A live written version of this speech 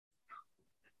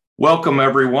Welcome,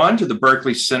 everyone, to the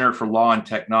Berkeley Center for Law and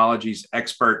Technology's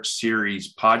Expert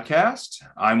Series podcast.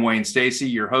 I'm Wayne Stacy,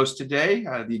 your host today,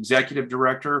 the Executive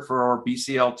Director for our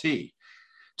BCLT.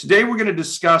 Today, we're going to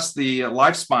discuss the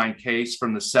Lifespine case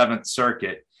from the Seventh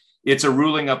Circuit. It's a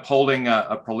ruling upholding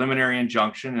a preliminary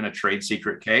injunction in a trade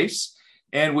secret case.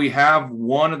 And we have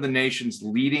one of the nation's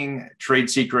leading trade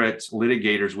secret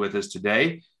litigators with us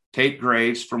today, Tate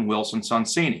Graves from Wilson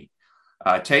Sonsini.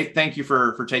 Tate, thank you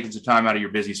for taking some time out of your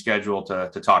busy schedule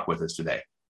to talk with us today.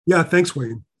 Yeah, thanks,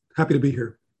 Wayne. Happy to be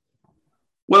here.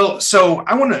 Well, so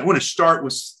I want to start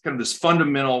with kind of this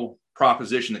fundamental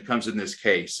proposition that comes in this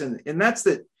case, and that's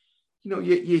that,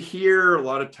 you hear a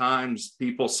lot of times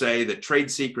people say that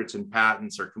trade secrets and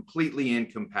patents are completely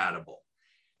incompatible,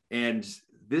 and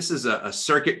this is a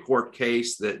circuit court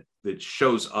case that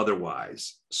shows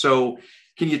otherwise. So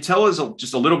can you tell us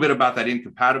just a little bit about that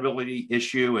incompatibility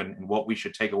issue and what we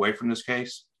should take away from this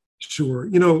case? Sure.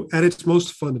 At its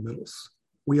most fundamentals,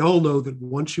 we all know that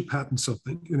once you patent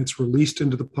something and it's released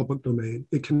into the public domain,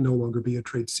 it can no longer be a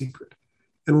trade secret.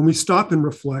 And when we stop and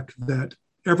reflect that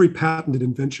every patented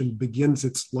invention begins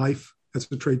its life as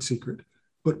a trade secret,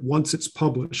 but once it's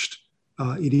published,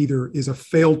 it either is a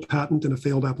failed patent and a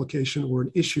failed application or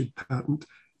an issued patent.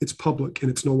 It's public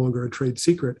and it's no longer a trade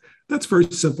secret. That's very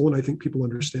simple, and I think people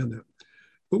understand that.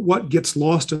 But what gets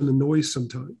lost in the noise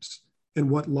sometimes, and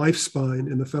what Lifespine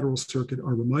and the Federal Circuit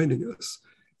are reminding us,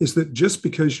 is that just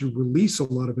because you release a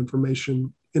lot of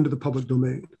information into the public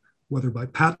domain, whether by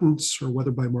patents or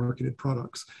whether by marketed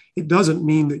products, it doesn't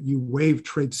mean that you waive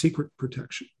trade secret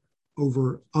protection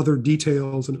over other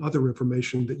details and other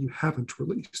information that you haven't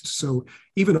released. So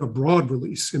even a broad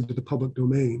release into the public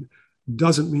domain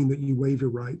doesn't mean that you waive your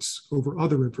rights over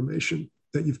other information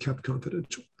that you've kept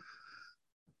confidential.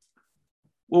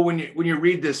 Well, when you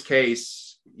read this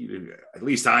case, at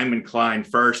least I'm inclined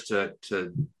first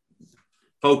to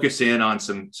focus in on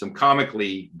some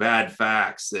comically bad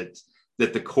facts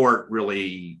that the court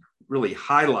really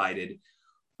highlighted.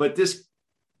 But this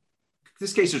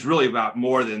case is really about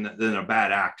more than a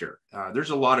bad actor.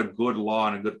 There's a lot of good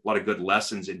law and a lot of good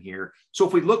lessons in here. So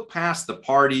if we look past the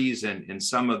parties and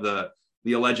some of the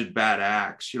alleged bad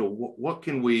acts, what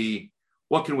can we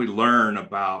learn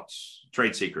about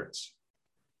trade secrets?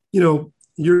 You're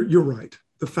right.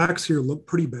 The facts here look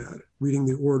pretty bad, reading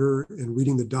the order and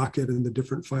reading the docket and the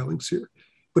different filings here.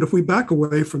 But if we back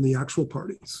away from the actual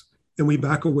parties and we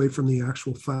back away from the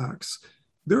actual facts,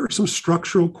 there are some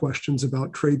structural questions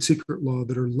about trade secret law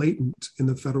that are latent in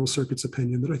the Federal Circuit's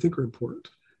opinion that I think are important.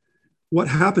 What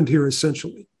happened here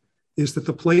essentially is that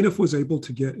the plaintiff was able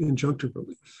to get injunctive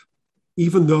relief,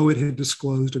 even though it had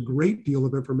disclosed a great deal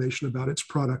of information about its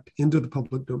product into the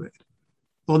public domain,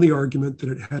 on the argument that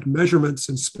it had measurements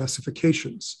and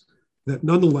specifications that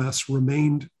nonetheless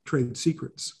remained trade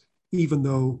secrets, even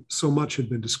though so much had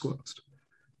been disclosed.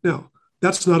 Now,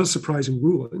 that's not a surprising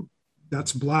ruling.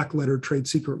 That's black letter trade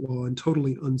secret law and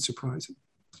totally unsurprising.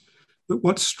 But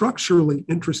what's structurally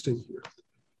interesting here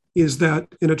is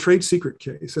that in a trade secret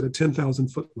case at a 10,000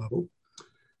 foot level,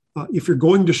 if you're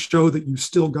going to show that you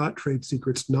still got trade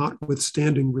secrets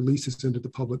notwithstanding releases into the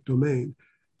public domain,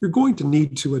 you're going to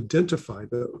need to identify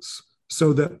those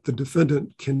so that the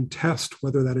defendant can test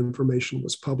whether that information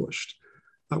was published.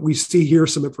 We see here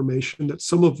some information that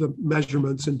some of the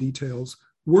measurements and details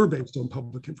were based on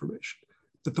public information,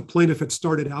 that the plaintiff had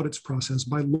started out its process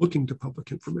by looking to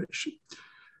public information.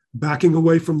 Backing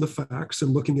away from the facts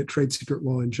and looking at trade secret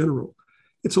law in general,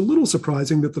 it's a little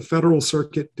surprising that the Federal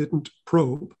Circuit didn't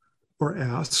probe or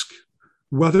ask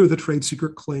whether the trade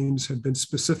secret claims had been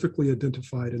specifically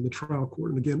identified in the trial court.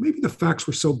 And again, maybe the facts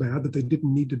were so bad that they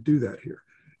didn't need to do that here.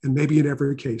 And maybe in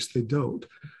every case they don't.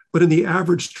 But in the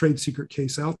average trade secret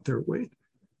case out there, Wayne,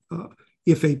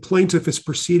 if a plaintiff is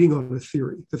proceeding on a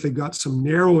theory that they got some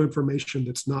narrow information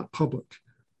that's not public,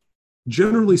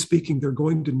 generally speaking, they're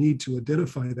going to need to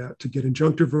identify that to get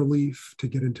injunctive relief, to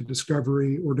get into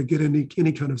discovery, or to get any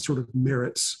kind of sort of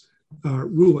merits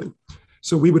ruling.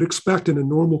 So we would expect in a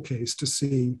normal case to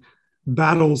see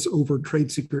battles over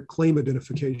trade secret claim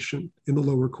identification in the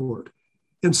lower court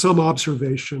and some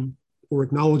observation or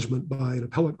acknowledgement by an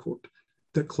appellate court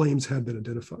that claims had been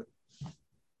identified.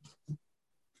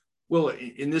 Well,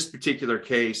 in this particular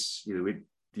case, the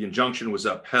injunction was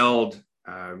upheld.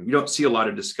 You don't see a lot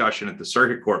of discussion at the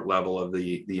circuit court level of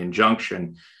the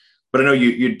injunction, but I know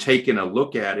you'd taken a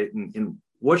look at it. And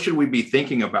what should we be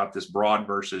thinking about this broad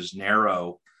versus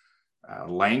narrow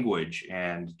language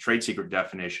and trade secret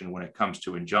definition when it comes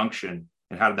to injunction,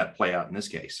 and how did that play out in this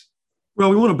case? Well,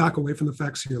 we want to back away from the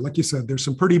facts here. Like you said, there's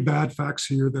some pretty bad facts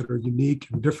here that are unique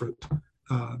and different.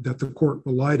 that the court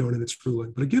relied on in its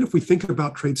ruling. But again, if we think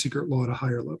about trade secret law at a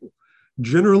higher level,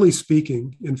 generally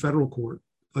speaking, in federal court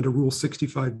under Rule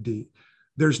 65D,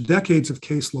 there's decades of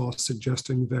case law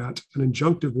suggesting that an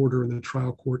injunctive order in the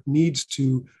trial court needs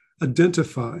to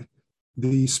identify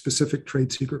the specific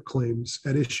trade secret claims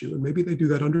at issue. And maybe they do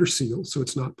that under seal, so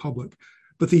it's not public.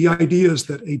 But the idea is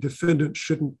that a defendant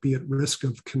shouldn't be at risk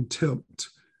of contempt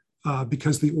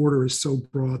because the order is so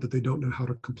broad that they don't know how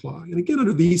to comply. And again,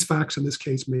 under these facts in this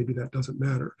case, maybe that doesn't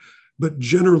matter. But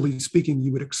generally speaking,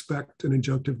 you would expect an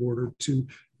injunctive order to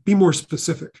be more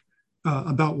specific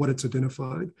about what it's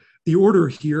identified. The order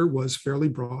here was fairly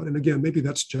broad. And again, maybe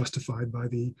that's justified by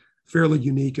the fairly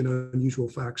unique and unusual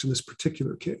facts in this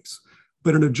particular case.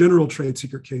 But in a general trade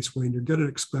secret case, Wayne, you're going to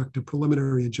expect a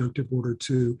preliminary injunctive order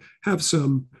to have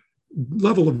some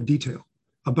level of detail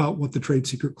about what the trade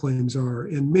secret claims are.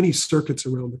 And many circuits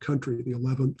around the country, the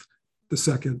 11th, the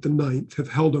 2nd, the 9th, have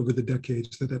held over the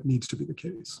decades that that needs to be the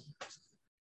case.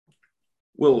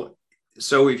 Well,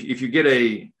 so if you get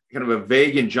a kind of a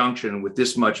vague injunction with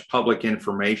this much public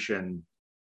information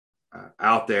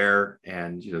out there,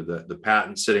 and the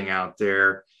patent sitting out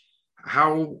there,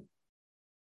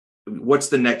 what's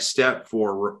the next step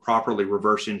for properly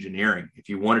reverse engineering? If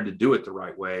you wanted to do it the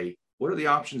right way, what are the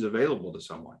options available to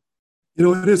someone?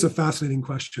 It is a fascinating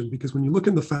question, because when you look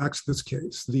in the facts of this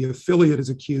case, the affiliate is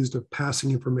accused of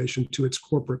passing information to its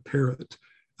corporate parent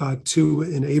to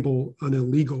enable an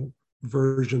illegal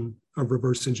version of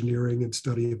reverse engineering and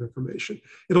study of information.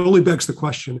 It only begs the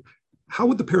question, how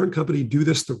would the parent company do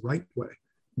this the right way,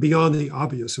 beyond the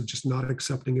obvious of just not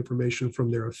accepting information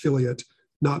from their affiliate,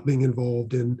 not being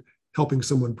involved in helping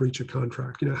someone breach a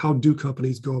contract? How do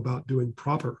companies go about doing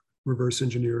proper reverse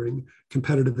engineering,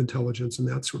 competitive intelligence, and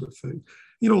that sort of thing?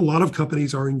 A lot of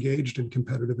companies are engaged in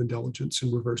competitive intelligence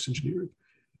and reverse engineering.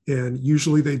 And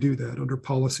usually they do that under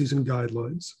policies and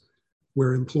guidelines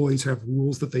where employees have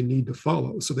rules that they need to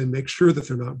follow. So they make sure that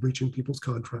they're not breaching people's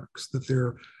contracts, that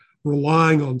they're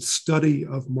relying on study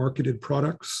of marketed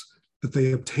products that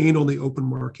they obtain on the open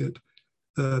market,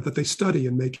 that they study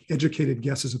and make educated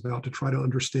guesses about to try to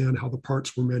understand how the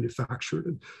parts were manufactured.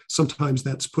 And sometimes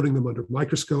that's putting them under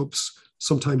microscopes.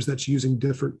 Sometimes that's using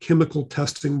different chemical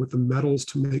testing with the metals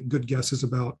to make good guesses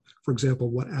about, for example,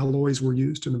 what alloys were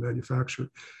used in the manufacture.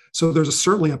 So there's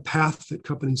certainly a path that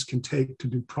companies can take to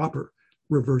do proper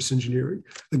reverse engineering.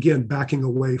 Again, backing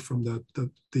away from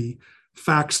the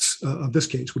facts of this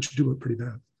case, which do it pretty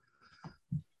bad.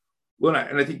 Well,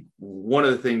 and I think one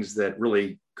of the things that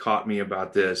really caught me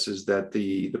about this is that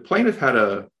the plaintiff had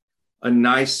a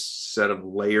nice set of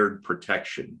layered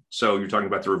protection. So you're talking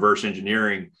about the reverse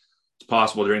engineering. It's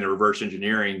possible during the reverse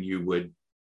engineering, you would,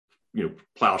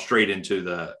 plow straight into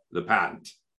the patent.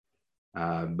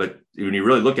 But when you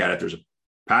really look at it, there's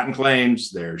patent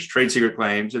claims, there's trade secret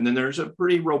claims, and then there's a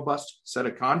pretty robust set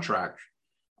of contract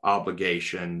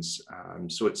obligations.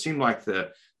 So it seemed like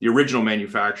the original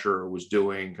manufacturer was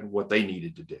doing kind of what they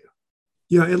needed to do.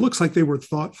 Yeah, it looks like they were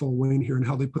thoughtful, Wayne, here in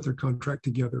how they put their contract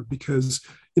together, because,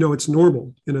 it's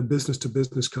normal in a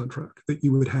business-to-business contract that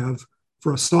you would have,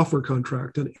 for a software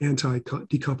contract, an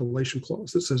anti-decompilation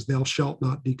clause that says thou shalt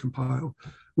not decompile.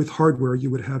 With hardware, you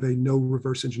would have a no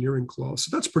reverse engineering clause.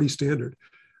 So that's pretty standard.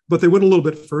 But they went a little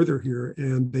bit further here,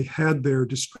 and they had their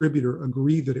distributor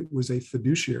agree that it was a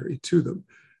fiduciary to them.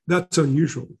 That's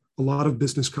unusual. A lot of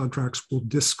business contracts will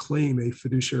disclaim a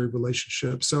fiduciary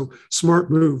relationship. So smart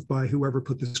move by whoever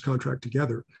put this contract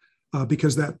together,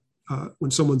 because that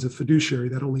when someone's a fiduciary,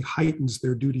 that only heightens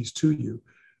their duties to you.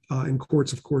 And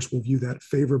courts, of course, will view that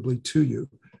favorably to you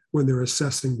when they're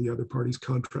assessing the other party's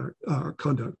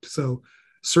conduct. So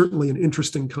certainly an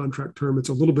interesting contract term. It's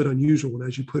a little bit unusual, and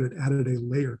as you put it, added a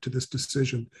layer to this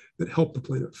decision that helped the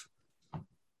plaintiff.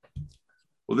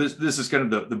 Well, this is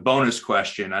kind of the bonus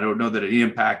question. I don't know that it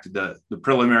impacted the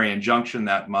preliminary injunction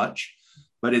that much,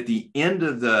 but at the end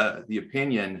of the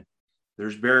opinion,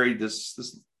 there's buried this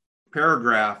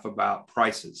paragraph about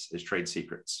prices as trade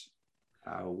secrets.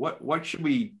 What should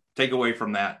we take away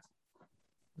from that?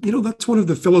 That's one of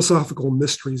the philosophical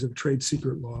mysteries of trade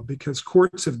secret law, because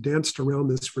courts have danced around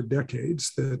this for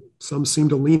decades, that some seem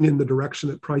to lean in the direction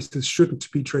that prices shouldn't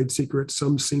be trade secrets.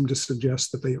 Some seem to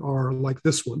suggest that they are, like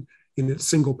this one in its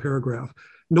single paragraph.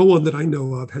 No one that I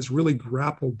know of has really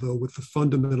grappled, though, with the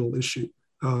fundamental issue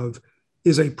of,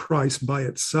 is a price by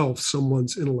itself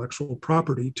someone's intellectual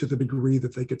property to the degree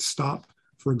that they could stop,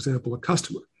 for example, a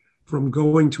customer from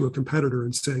going to a competitor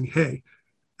and saying, hey,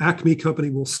 Acme Company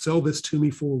will sell this to me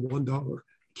for $1.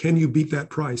 Can you beat that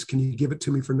price? Can you give it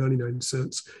to me for 99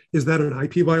 cents? Is that an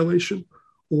IP violation?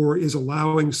 or is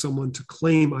allowing someone to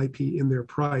claim IP in their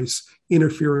price,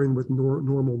 interfering with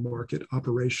normal market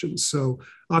operations. So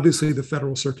obviously the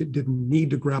Federal Circuit didn't need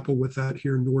to grapple with that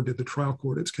here, nor did the trial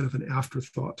court. It's kind of an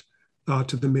afterthought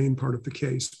to the main part of the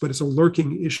case, but it's a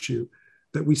lurking issue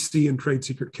that we see in trade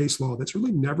secret case law that's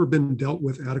really never been dealt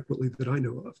with adequately that I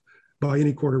know of by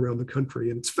any court around the country.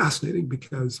 And it's fascinating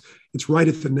because it's right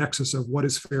at the nexus of what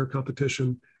is fair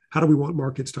competition, how do we want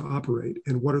markets to operate,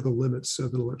 and what are the limits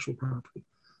of intellectual property.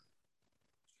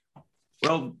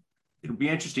 Well, it'll be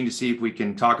interesting to see if we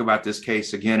can talk about this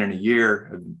case again in a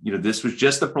year. This was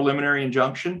just a preliminary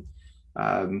injunction.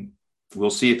 We'll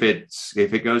see if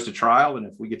it goes to trial and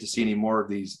if we get to see any more of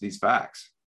these facts.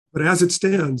 But as it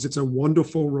stands, it's a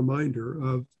wonderful reminder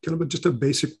of kind of just a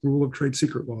basic rule of trade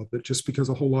secret law, that just because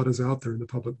a whole lot is out there in the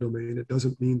public domain, it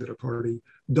doesn't mean that a party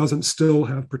doesn't still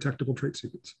have protectable trade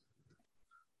secrets.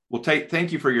 Well,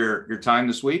 thank you for your time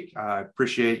this week. I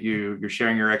appreciate you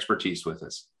sharing your expertise with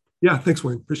us. Yeah, thanks,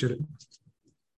 Wayne. Appreciate it.